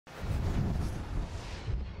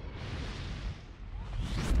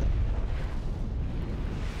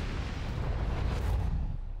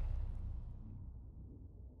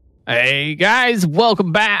Hey guys,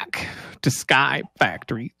 welcome back to Sky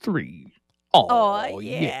Factory 3. Oh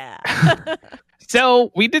yeah. So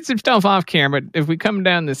we did some stuff off camera. If we come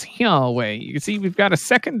down this hallway, you can see we've got a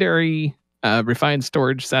secondary refined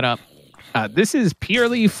storage setup. This is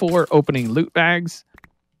purely for opening loot bags.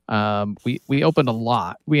 We opened a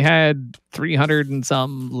lot. We had 300 and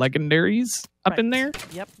some legendaries up in there.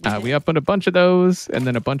 Yep. We opened a bunch of those and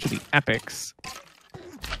then a bunch of the epics.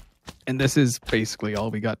 And this is basically all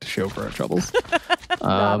we got to show for our troubles.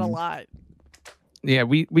 Not a lot. Yeah,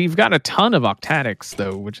 we've got a ton of octatics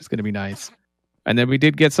though, which is going to be nice. And then we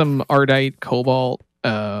did get some ardite, cobalt,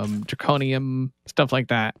 draconium, stuff like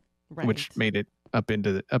that, which made it up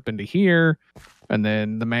into here. And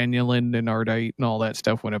then the manulin and ardite and all that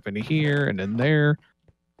stuff went up into here and in there.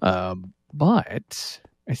 But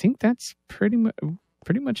I think that's pretty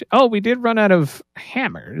much. Oh, we did run out of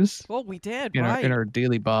hammers. Well, we did, in our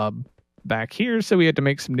daily bob back here, so we had to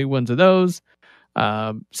make some new ones of those.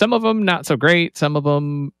 Some of them not so great, some of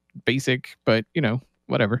them basic, but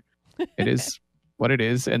whatever. It is what it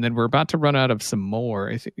is. And then we're about to run out of some more.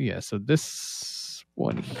 I think, yeah. So this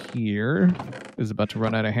one here is about to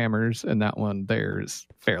run out of hammers, and that one there is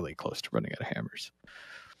fairly close to running out of hammers.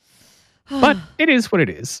 But it is what it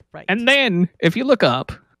is. Right. And then if you look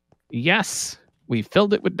up, yes, we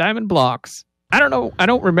filled it with diamond blocks. I don't know. I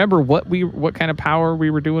don't remember what kind of power we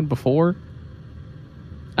were doing before.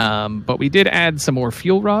 But we did add some more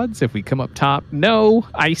fuel rods. If we come up top, no,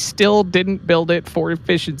 I still didn't build it for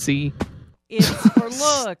efficiency. It's for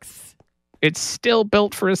looks. It's still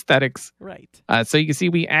built for aesthetics. Right. So you can see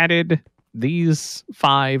we added these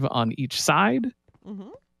 5 on each side,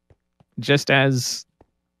 just as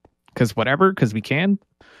because we can.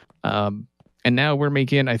 And now we're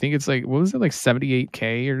making, I think it's like, what was it, like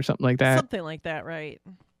 78K or something like that? Something like that, right?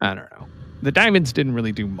 I don't know. The diamonds didn't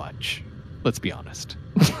really do much. Let's be honest.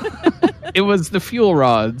 It was the fuel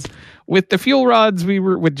rods. With the fuel rods,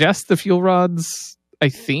 with just the fuel rods, I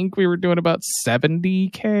think we were doing about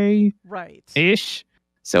 70K. Right. Ish.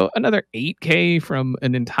 So another 8K from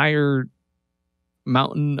an entire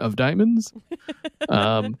mountain of diamonds.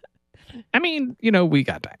 I mean, we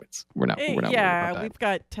got diamonds. We're not worried about that. We've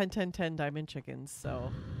got 10 diamond chickens,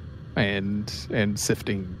 so and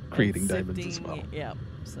sifting, creating diamonds as well. Yeah.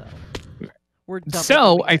 So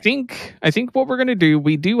So I think what we're gonna do,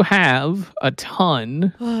 we do have a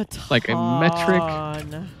ton, like a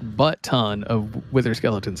metric butt ton of wither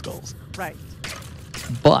skeleton skulls. Right.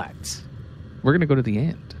 But we're gonna go to the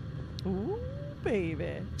end. Ooh,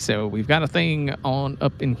 baby. So we've got a thing on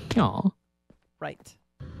up in here. Right.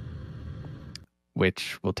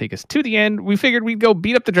 Which will take us to the end. We figured we'd go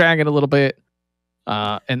beat up the dragon a little bit,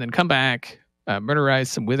 and then come back, murderize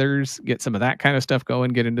some withers, get some of that kind of stuff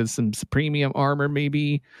going, get into some supremium armor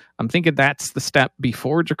maybe. I'm thinking that's the step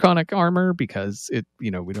before draconic armor because we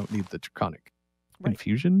don't need the draconic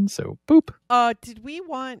infusion. So boop. Did we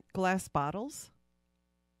want glass bottles?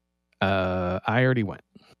 I already went.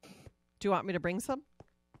 Do you want me to bring some?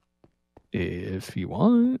 If you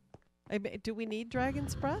want. Do we need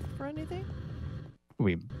dragon's breath for anything?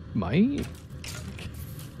 We might.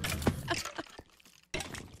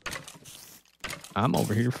 I'm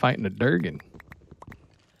over here fighting a Durgan.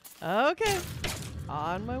 Okay.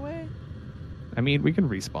 On my way. I mean, we can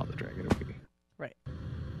respawn the dragon if we... Right.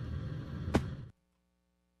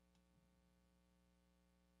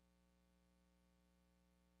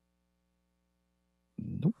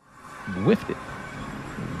 Nope. Whiffed it.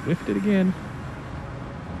 Whiffed it again.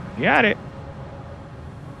 Got it.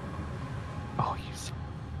 Oh, you...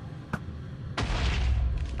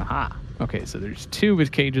 Aha. Okay, so there's 2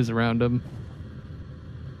 with cages around them.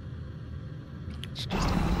 Let's just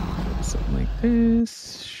do something like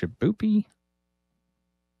this. Shaboopy.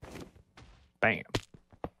 Bam.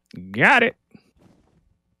 Got it.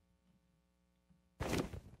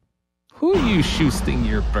 Who are you shoosting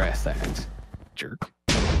your breath at, jerk?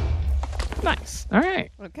 Nice. All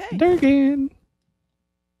right. Okay. Durgan.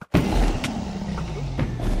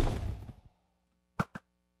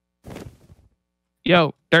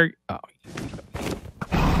 Yo, Dirk. Oh.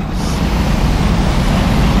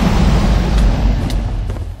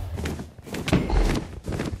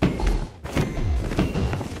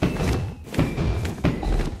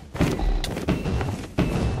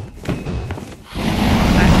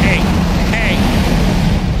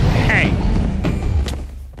 Hey.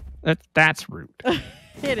 That's rude.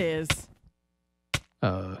 It is.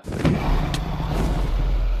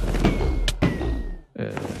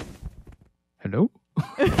 Hello?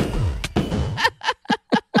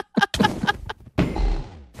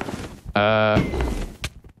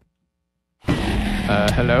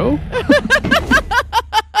 Hello?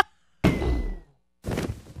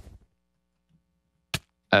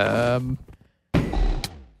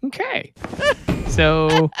 Okay.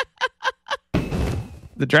 So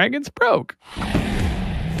the dragon's broke.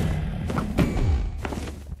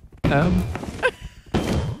 Are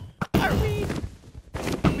we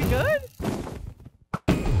good?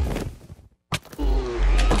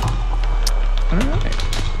 All right.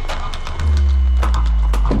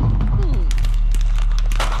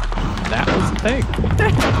 That was the thing.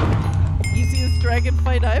 Easiest dragon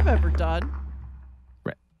fight I've ever done.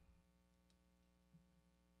 Right.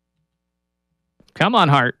 Come on,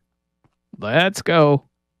 heart. Let's go.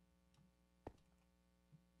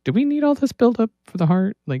 Do we need all this build up for the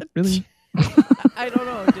heart? Like, really? I don't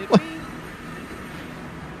know. Did we?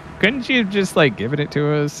 Couldn't you have just like given it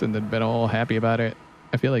to us and then been all happy about it?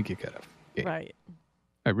 I feel like you could have. Yeah, Right.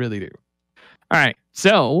 I really do. All right.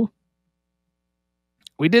 So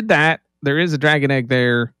we did that. There is a dragon egg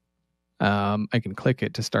there. I can click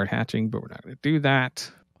it to start hatching, but we're not going to do that.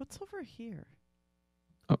 What's over here?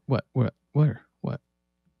 Oh, what? Where? What?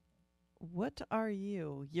 What are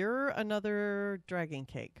you? You're another dragon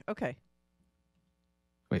cake. Okay.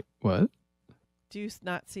 Wait, what? Do you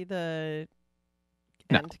not see the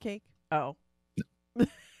No. end cake? Oh.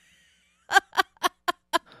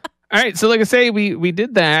 All right, so like I say, we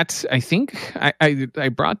did that. I think I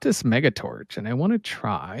brought this mega torch, and I want to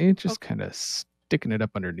try just kind of sticking it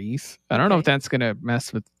up underneath. I don't know if that's gonna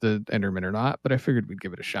mess with the Enderman or not, but I figured we'd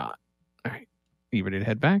give it a shot. All right, you ready to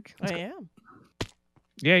head back? I am.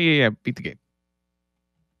 Yeah. Beat the game.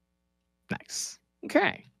 Nice.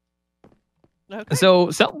 Okay.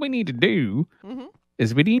 So something we need to do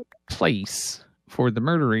is we need a place for the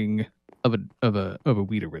murdering of a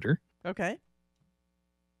Wheater Ritter. Okay.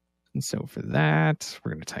 And so for that,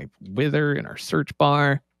 we're going to type wither in our search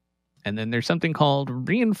bar. And then there's something called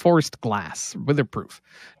reinforced glass, witherproof.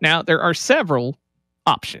 Now, there are several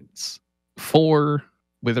options for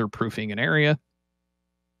witherproofing an area.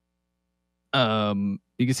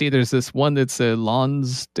 You can see there's this one that's a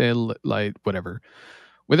Lonsdale, like whatever.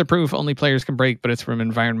 Witherproof, only players can break, but it's from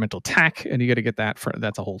environmental tech, and you got to get that for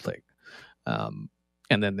that's a whole thing. And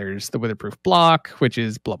then there's the witherproof block, which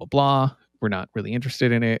is blah blah blah. We're not really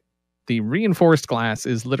interested in it. The reinforced glass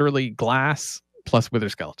is literally glass plus wither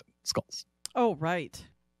skeleton skulls. Oh, right.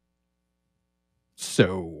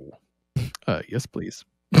 So, yes, please.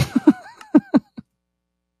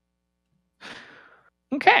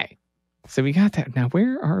 Okay. So we got that. Now,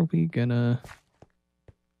 where are we gonna?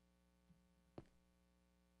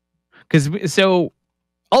 So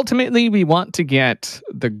ultimately, we want to get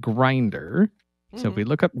the grinder. So if we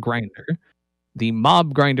look up grinder, the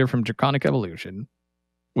mob grinder from Draconic Evolution,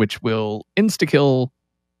 which will insta-kill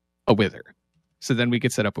a wither. So then we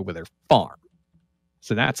could set up a wither farm.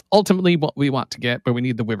 So that's ultimately what we want to get, but we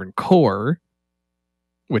need the wyvern core,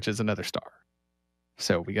 which is another star.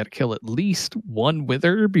 So we got to kill at least one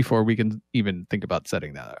wither before we can even think about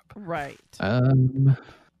setting that up. Right. I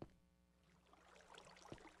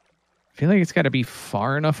feel like it's got to be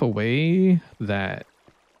far enough away that...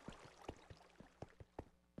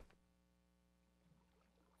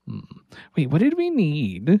 Wait, what did we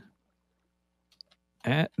need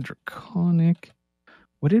at Draconic?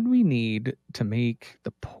 What did we need to make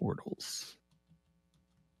the portals?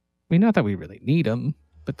 I mean, not that we really need them,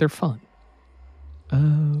 but they're fun.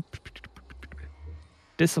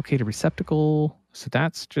 Dislocated receptacle. So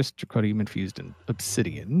that's just draconium infused in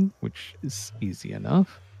obsidian, which is easy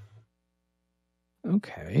enough.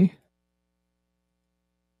 Okay.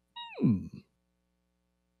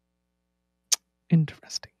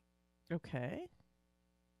 Interesting. Okay.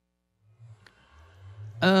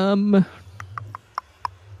 Let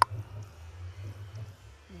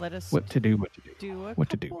us What to do? do a What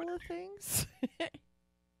to couple do? of things.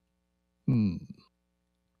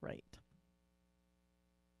 Right.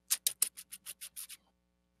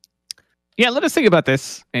 Yeah, let us think about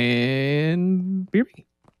this. And Beery,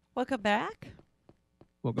 Welcome back.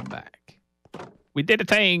 welcome back. We did a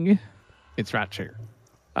thing. It's right here.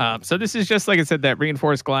 So this is just, like I said, that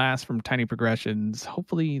reinforced glass from Tiny Progressions.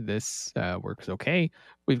 Hopefully this works okay.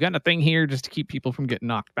 We've got a thing here just to keep people from getting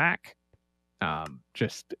knocked back.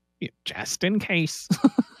 Just in case.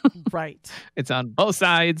 Right. It's on both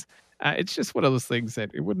sides. It's just one of those things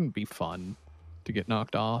that it wouldn't be fun to get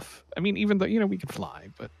knocked off. I mean, even though, we could fly,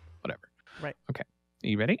 but whatever. Right. Okay. Are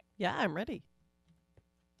you ready? Yeah, I'm ready.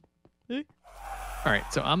 All right.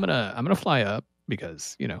 So I'm gonna fly up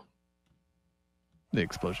because, the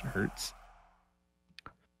explosion hurts.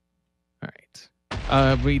 All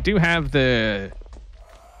right. We do have the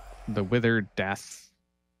wither death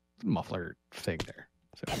muffler thing there.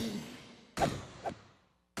 So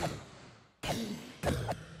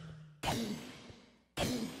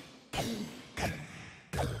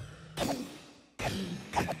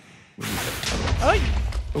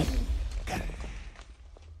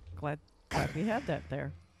we had that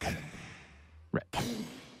there. Red.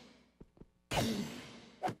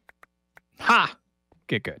 Ha!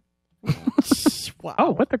 Get good. Wow.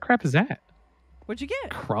 Oh, what the crap is that? What'd you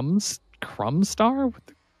get? Crumb star? What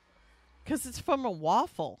the... Because it's from a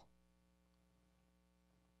waffle.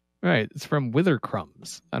 Right, it's from Wither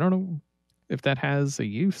Crumbs. I don't know if that has a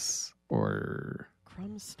use or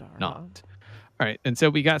Crumb Star. not. All right, and so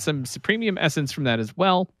we got some Supremium Essence from that as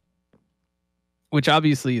well, which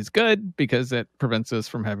obviously is good because it prevents us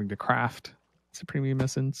from having to craft Supremium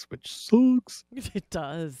Essence, which sucks. It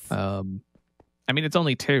does. I mean, it's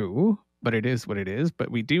only 2, but it is what it is.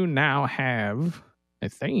 But we do now have, I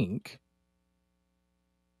think,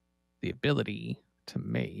 the ability to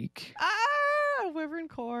make Wyvern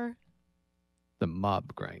Core. the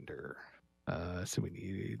mob grinder. So we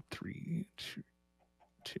need 3, 2,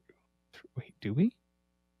 2, 3. Wait, do we?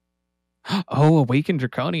 Oh, Awakened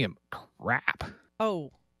Draconium. Crap.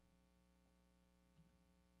 Oh.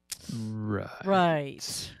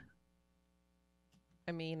 Right.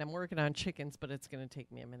 I mean, I'm working on chickens, but it's going to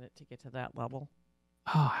take me a minute to get to that level.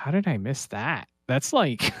 Oh, how did I miss that? That's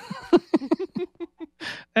like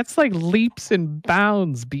that's like leaps and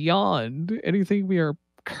bounds beyond anything we are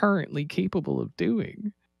currently capable of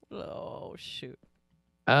doing. Oh, shoot.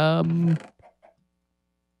 God,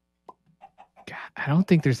 I don't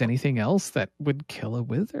think there's anything else that would kill a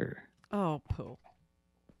wither. Oh, poo.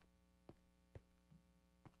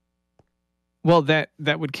 Well, that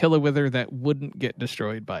would kill a wither that wouldn't get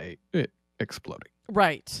destroyed by it exploding.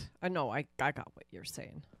 Right. I know. I got what you're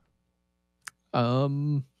saying.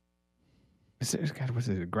 Was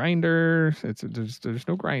it a grinder? There's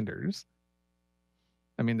no grinders.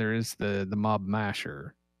 I mean, there is the mob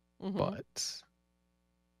masher, but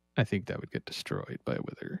I think that would get destroyed by a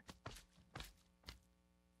wither.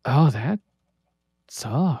 Oh, that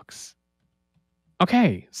sucks.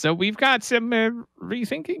 Okay, so we've got some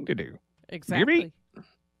rethinking to do. Exactly.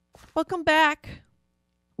 Welcome back.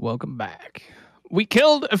 Welcome back. We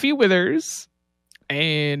killed a few withers,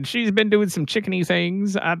 and she's been doing some chickeny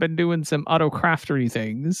things. I've been doing some auto-craftery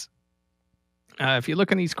things. If you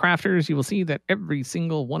look in these crafters, you will see that every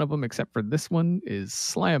single one of them, except for this one, is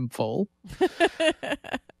slam full. We've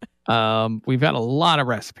got a lot of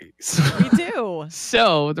recipes. We do.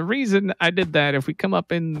 So the reason I did that, if we come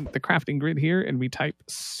up in the crafting grid here and we type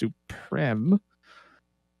Supreme,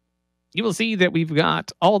 you will see that we've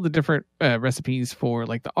got all the different recipes for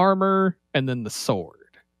like the armor and then the sword.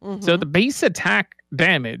 So the base attack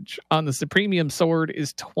damage on the Supremium sword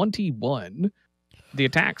is 21. The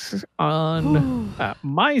attacks on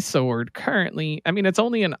my sword currently, I mean, it's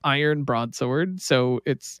only an iron broadsword, so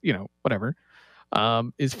it's, whatever,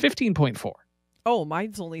 is 15.4. Oh,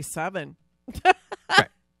 mine's only 7. Right.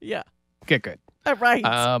 Yeah. Get good. Right.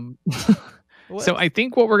 So I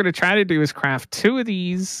think what we're going to try to do is craft 2 of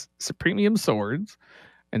these Supremium swords.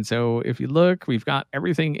 And so if you look, we've got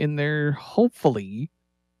everything in there, hopefully.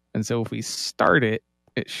 And so if we start it,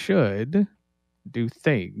 it should do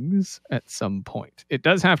things at some point. It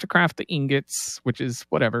does have to craft the ingots, which is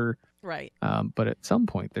whatever. Right. But at some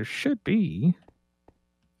point there should be.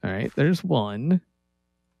 All right, there's one.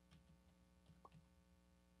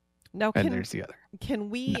 Now, and there's the other. Can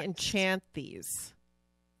we enchant these?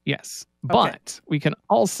 Yes, but we can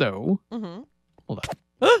also... Hold on.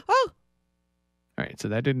 Oh! All right, so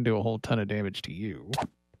that didn't do a whole ton of damage to you.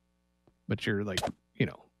 But you're like,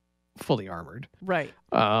 fully armored. Right.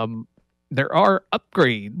 There are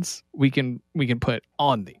upgrades we can put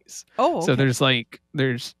on these. Oh, okay. So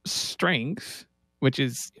there's strength, which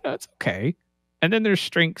is, it's okay. And then there's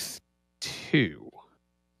strength 2,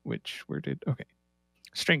 which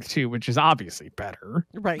strength 2, which is obviously better.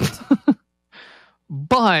 Right.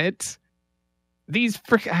 But this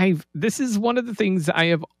is one of the things I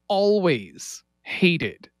have always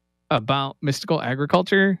hated about mystical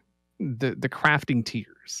agriculture, the crafting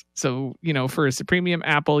tiers. So, for a Supremium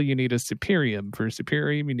apple, you need a Superium. For a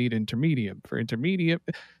Superium, you need Intermedium. For Intermediate,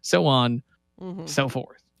 so on, so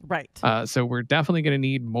forth. Right. So we're definitely going to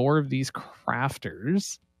need more of these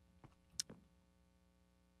crafters.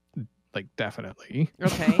 Like, definitely.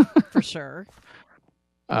 Okay, for sure.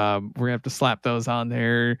 We're gonna have to slap those on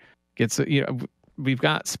there. We've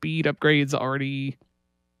got speed upgrades already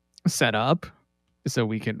set up, so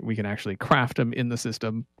we can actually craft them in the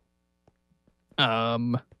system.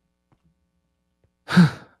 Right.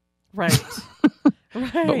 Right.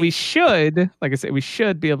 But we should, like I said, we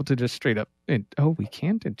should be able to just straight up. We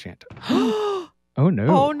can't enchant them. Oh no!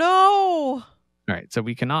 Oh no! All right, so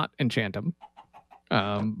we cannot enchant them.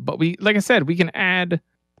 But like I said, we can add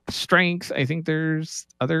strength. I think there's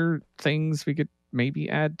other things we could maybe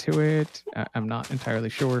add to it. I'm not entirely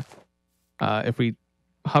sure. If we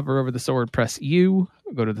hover over the sword, press U,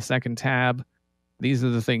 go to the second tab. These are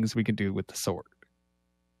the things we can do with the sword.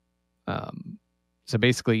 So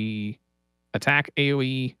basically, attack,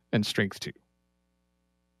 AoE, and strength 2.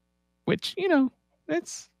 Which,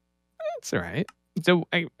 it's all right. So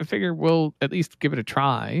I figure we'll at least give it a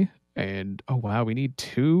try. And, oh wow, we need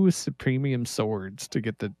 2 Supremium swords to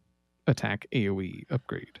get the attack AoE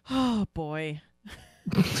upgrade. Oh, boy.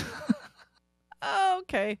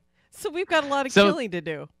 Okay. So we've got a lot of killing to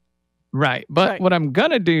do. Right. But what I'm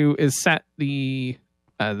going to do is set the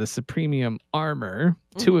Supremium armor,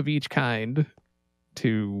 2 of each kind,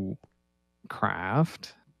 to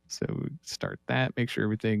craft. So start that, make sure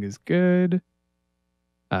everything is good.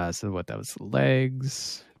 So that was the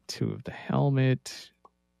legs, 2 of the helmet,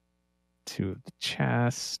 2 of the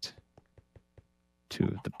chest, 2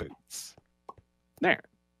 of the boots. There.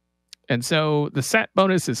 And so the set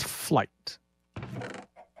bonus is flight.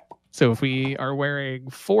 So if we are wearing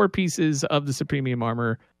 4 pieces of the Supremium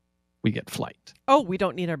armor, we get flight. Oh, we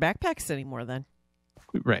don't need our backpacks anymore then.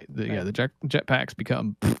 Right. Yeah, the jetpacks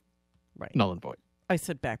become null and void. I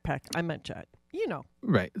said backpack. I meant jet.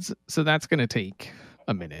 Right. So that's going to take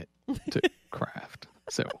a minute to craft.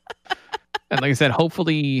 So, and like I said,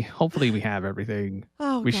 hopefully we have everything.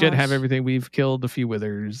 Oh, we should have everything. We've killed a few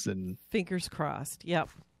withers and fingers crossed. Yep.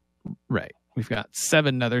 Right. We've got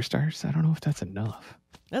 7 nether stars. I don't know if that's enough.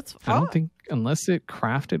 That's I don't think, unless it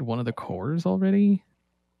crafted one of the cores already,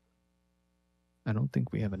 I don't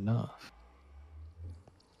think we have enough.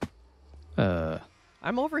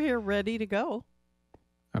 I'm over here ready to go.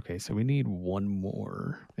 Okay, so we need 1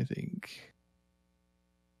 more, I think.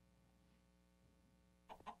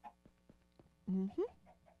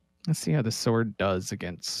 Let's see how the sword does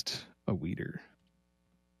against a weeder.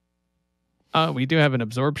 We do have an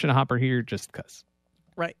absorption hopper here just because.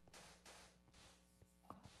 Right.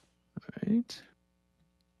 All right.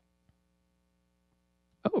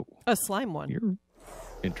 Oh. A slime one. You're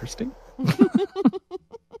interesting. All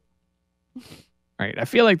right. I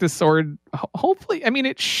feel like this sword, hopefully,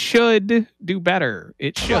 it should do better.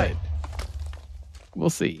 It should. Right. We'll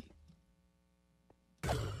see.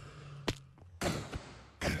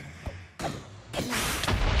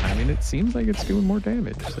 It seems like it's doing more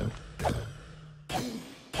damage, so.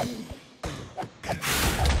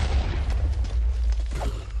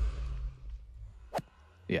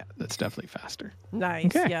 Yeah, that's definitely faster. Nice,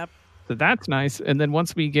 okay. Yep. So that's nice. And then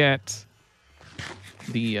once we get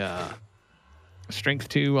the strength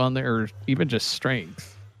 2 on there, or even just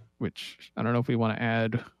strength, which I don't know if we want to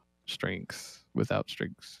add strength without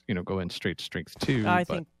strength, go in straight to strength 2. I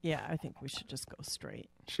think we should just go straight.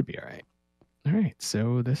 Should be all right. All right,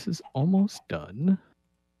 so this is almost done.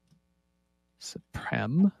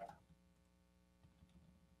 Supreme.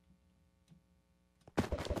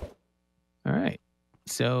 All right,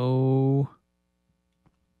 so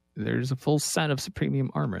there's a full set of Supremium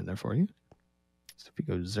armor in there for you. So if you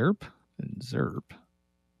go Zerp and Zerp.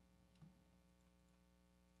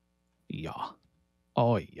 Yeah.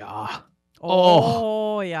 Oh, yeah.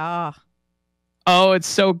 Oh, yeah. Oh, it's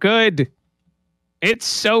so good. It's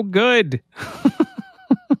so good.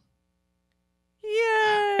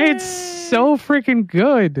 Yay! It's so freaking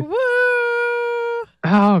good. Woo!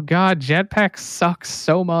 Oh, God. Jetpacks suck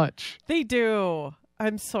so much. They do.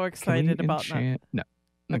 I'm so excited about that. No.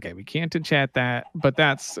 Okay, we can't enchant that, but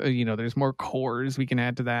that's, there's more cores we can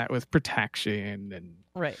add to that with protection and...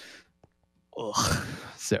 Right. Ugh.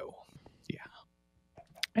 So, yeah.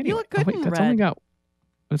 Anyway, you look good in that's red.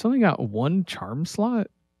 It's only got 1 charm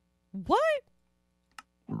slot. What?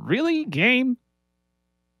 Really, game?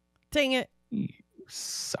 Dang it. You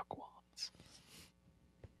suckwads.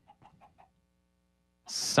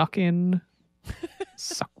 Suckin'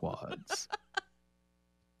 suckwads.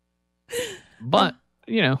 But,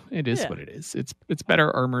 it is what it is. It's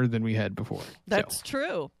better armor than we had before. That's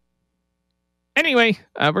true. Anyway,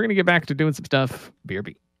 we're going to get back to doing some stuff.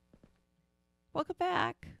 BRB. Welcome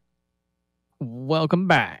back. Welcome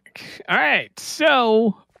back. All right,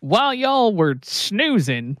 so... while y'all were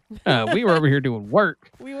snoozing, we were over here doing work.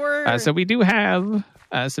 We were. So we do have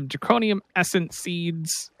some Draconium Essence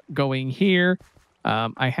seeds going here.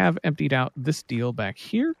 I have emptied out this deal back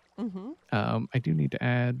here. Mm-hmm. I do need to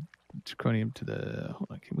add Draconium to the... Hold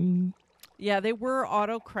on, can we... Yeah, they were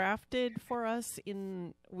auto-crafted for us.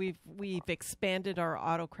 We've expanded our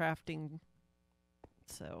auto-crafting.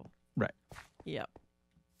 So... Right. Yep.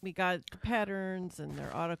 We got the patterns and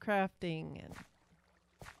they're auto-crafting and...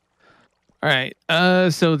 All right,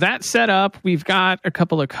 so that's set up. We've got a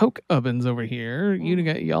couple of coke ovens over here.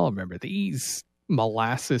 Y'all remember these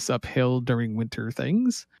molasses uphill during winter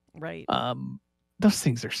things. Right. those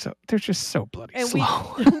things they're just so bloody And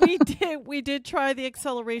slow. we did try the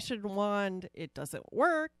acceleration wand. It doesn't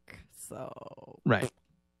work. So Right.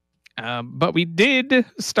 But we did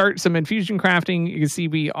start some infusion crafting. You can see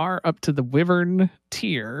we are up to the wyvern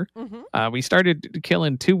tier. We started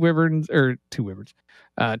killing two withers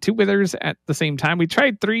at the same time. We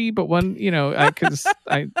tried 3, but one, because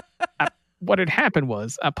what had happened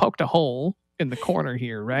was I poked a hole in the corner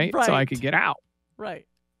here, right? So I could get out. Right.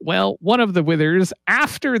 Well, one of the withers,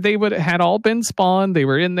 after they had all been spawned, they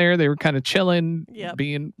were in there, they were kind of chilling,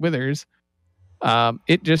 being withers.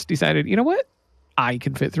 It just decided, you know what? I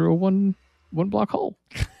can fit through a one block hole.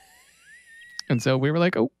 And so we were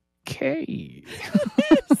like, okay.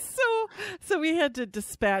 so we had to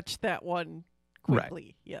dispatch that one quickly.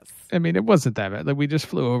 Right. Yes. I mean, it wasn't that bad. Like, we just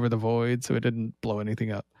flew over the void, so it didn't blow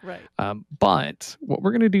anything up. Right. But what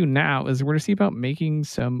we're going to do now is we're going to see about making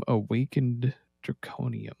some awakened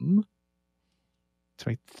draconium.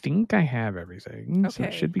 So I think I have everything. Okay. So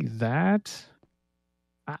it should be that.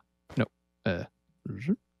 No.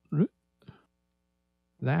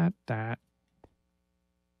 That,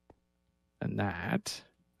 and that,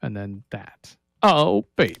 and then that. Oh,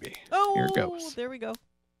 baby. Oh, here it goes. There we go.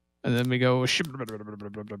 And then we go.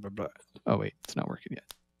 Oh, wait. It's not working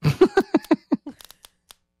yet.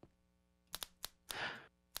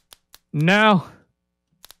 No.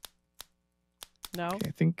 No. Okay,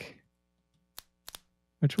 I think.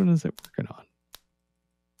 Which one is it working on?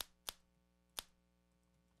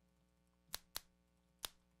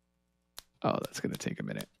 Oh, that's going to take a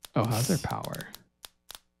minute. Oh, how's their power?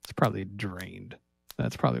 It's probably drained.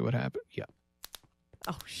 That's probably what happened. Yeah.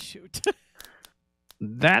 Oh, shoot.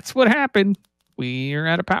 That's what happened. We're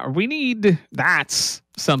out of power. That's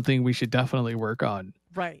something we should definitely work on.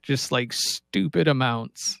 Right. Just like stupid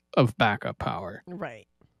amounts of backup power. Right.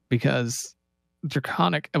 Because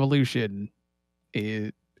Draconic Evolution,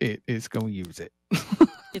 it is going to use it.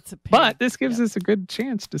 It's a pain. But this gives us a good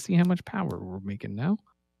chance to see how much power we're making now.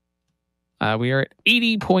 We are at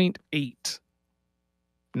 80.8.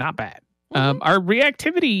 Not bad. Our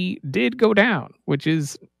reactivity did go down, which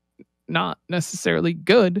is not necessarily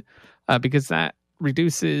good because that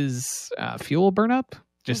reduces fuel burnup,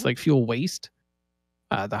 just like fuel waste.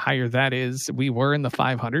 The higher that is, we were in the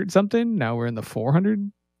 500 something. Now we're in the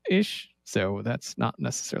 400-ish. So that's not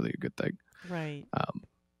necessarily a good thing. Right.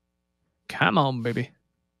 Come on, baby.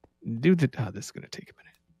 This is going to take a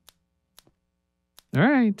minute.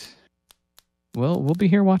 All right. Well, we'll be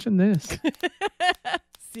here watching this.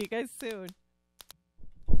 See you guys soon.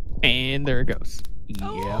 And there it goes.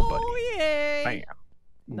 Yeah, buddy. Yay. Bam.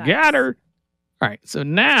 Nice. Got her. All right. So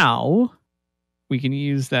now we can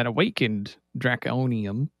use that awakened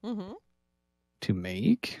draconium to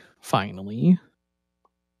make, finally,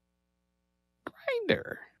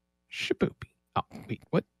 grinder. Shaboopy. Oh, wait.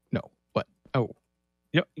 What? No. What? Oh.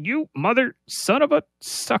 You mother son of a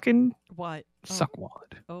sucking what?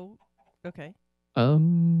 suckwad. Oh. Okay.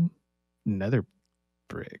 Nether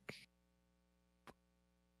brick.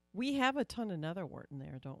 We have a ton of netherwort in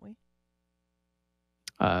there, don't we?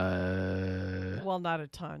 Well, not a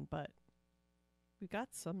ton, but we got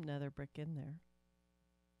some nether brick in there.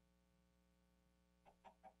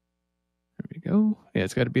 There we go. Yeah,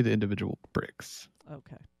 it's got to be the individual bricks.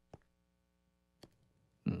 Okay.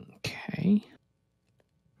 Okay.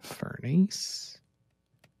 Furnace.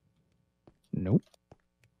 Nope.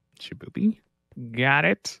 Shaboopy. Got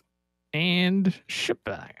it. And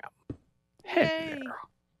shabam. Hey there.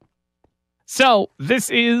 So, this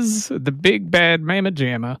is the big bad mamma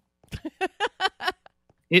jamma.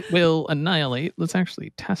 It will annihilate. Let's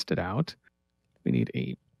actually test it out. We need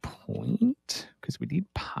a point because we need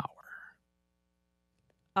power.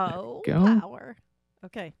 Oh, go. Power.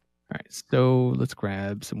 Okay. All right, so let's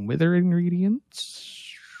grab some wither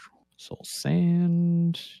ingredients. Soul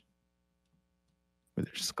sand.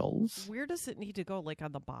 Wither skulls. Where does it need to go? Like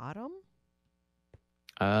on the bottom?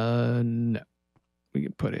 No. We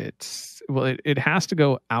can put it... Well, it has to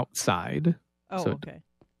go outside. Oh, so okay.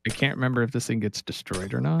 I can't remember if this thing gets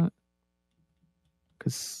destroyed or not.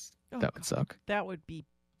 Because that would suck. That would be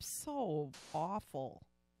so awful.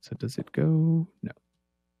 So does it go? No.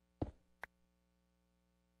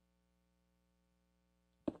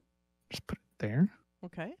 Just put it there.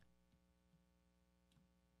 Okay.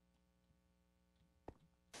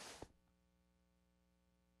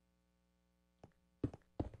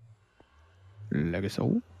 Like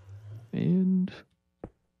so. And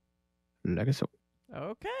like so.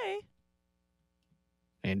 Okay.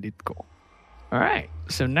 And it go. All right.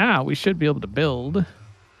 So now we should be able to build a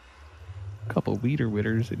couple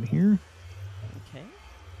witters in here. Okay.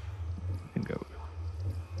 And go.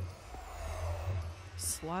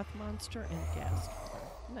 sloth monster, and gas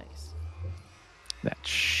killer. Nice. That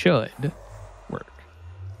should work.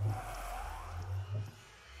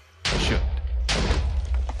 Should.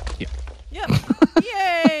 Yep.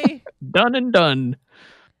 Yay! Done and done.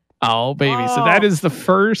 Oh, baby. So that is the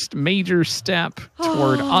first major step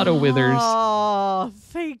toward auto withers. Oh,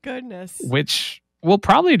 thank goodness. Which we'll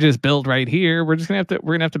probably just build right here. We're gonna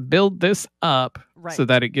have to build this up so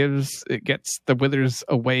that it gets the withers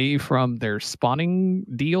away from their spawning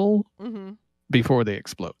deal before they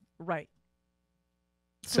explode. Right.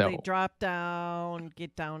 So they drop down,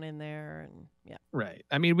 get down in there, and yeah. Right.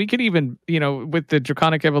 I mean, we could even, with the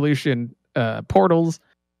Draconic Evolution portals,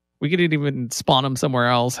 we could even spawn them somewhere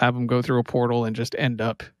else, have them go through a portal, and just end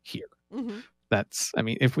up here. That's, I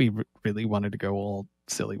mean, if we really wanted to go all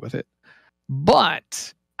silly with it.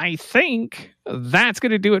 But I think that's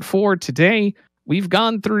going to do it for today. We've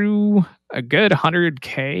gone through a good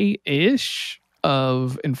 100K-ish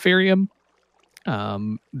of Inferium.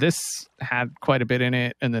 This had quite a bit in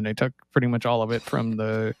it, and then I took pretty much all of it from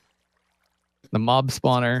the mob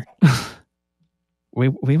spawner.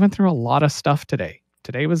 we went through a lot of stuff today.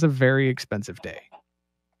 Today was a very expensive day.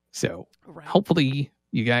 So hopefully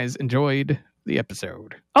you guys enjoyed the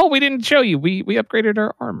episode. Oh, we didn't show you. We upgraded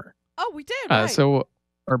our armor. Oh, we did. Right. So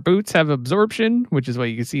our boots have absorption, which is why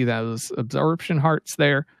you can see those absorption hearts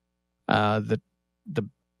there. The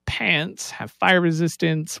pants have fire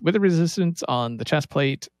resistance, wither resistance on the chest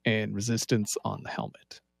plate, and resistance on the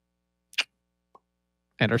helmet.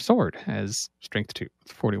 And our sword has strength 2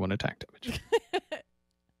 with 41 attack damage.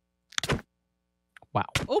 Wow.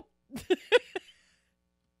 Oh.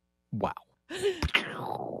 Wow.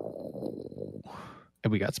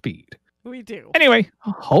 And we got speed. We do. Anyway,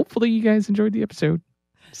 hopefully you guys enjoyed the episode.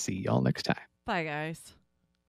 See y'all next time. Bye, guys.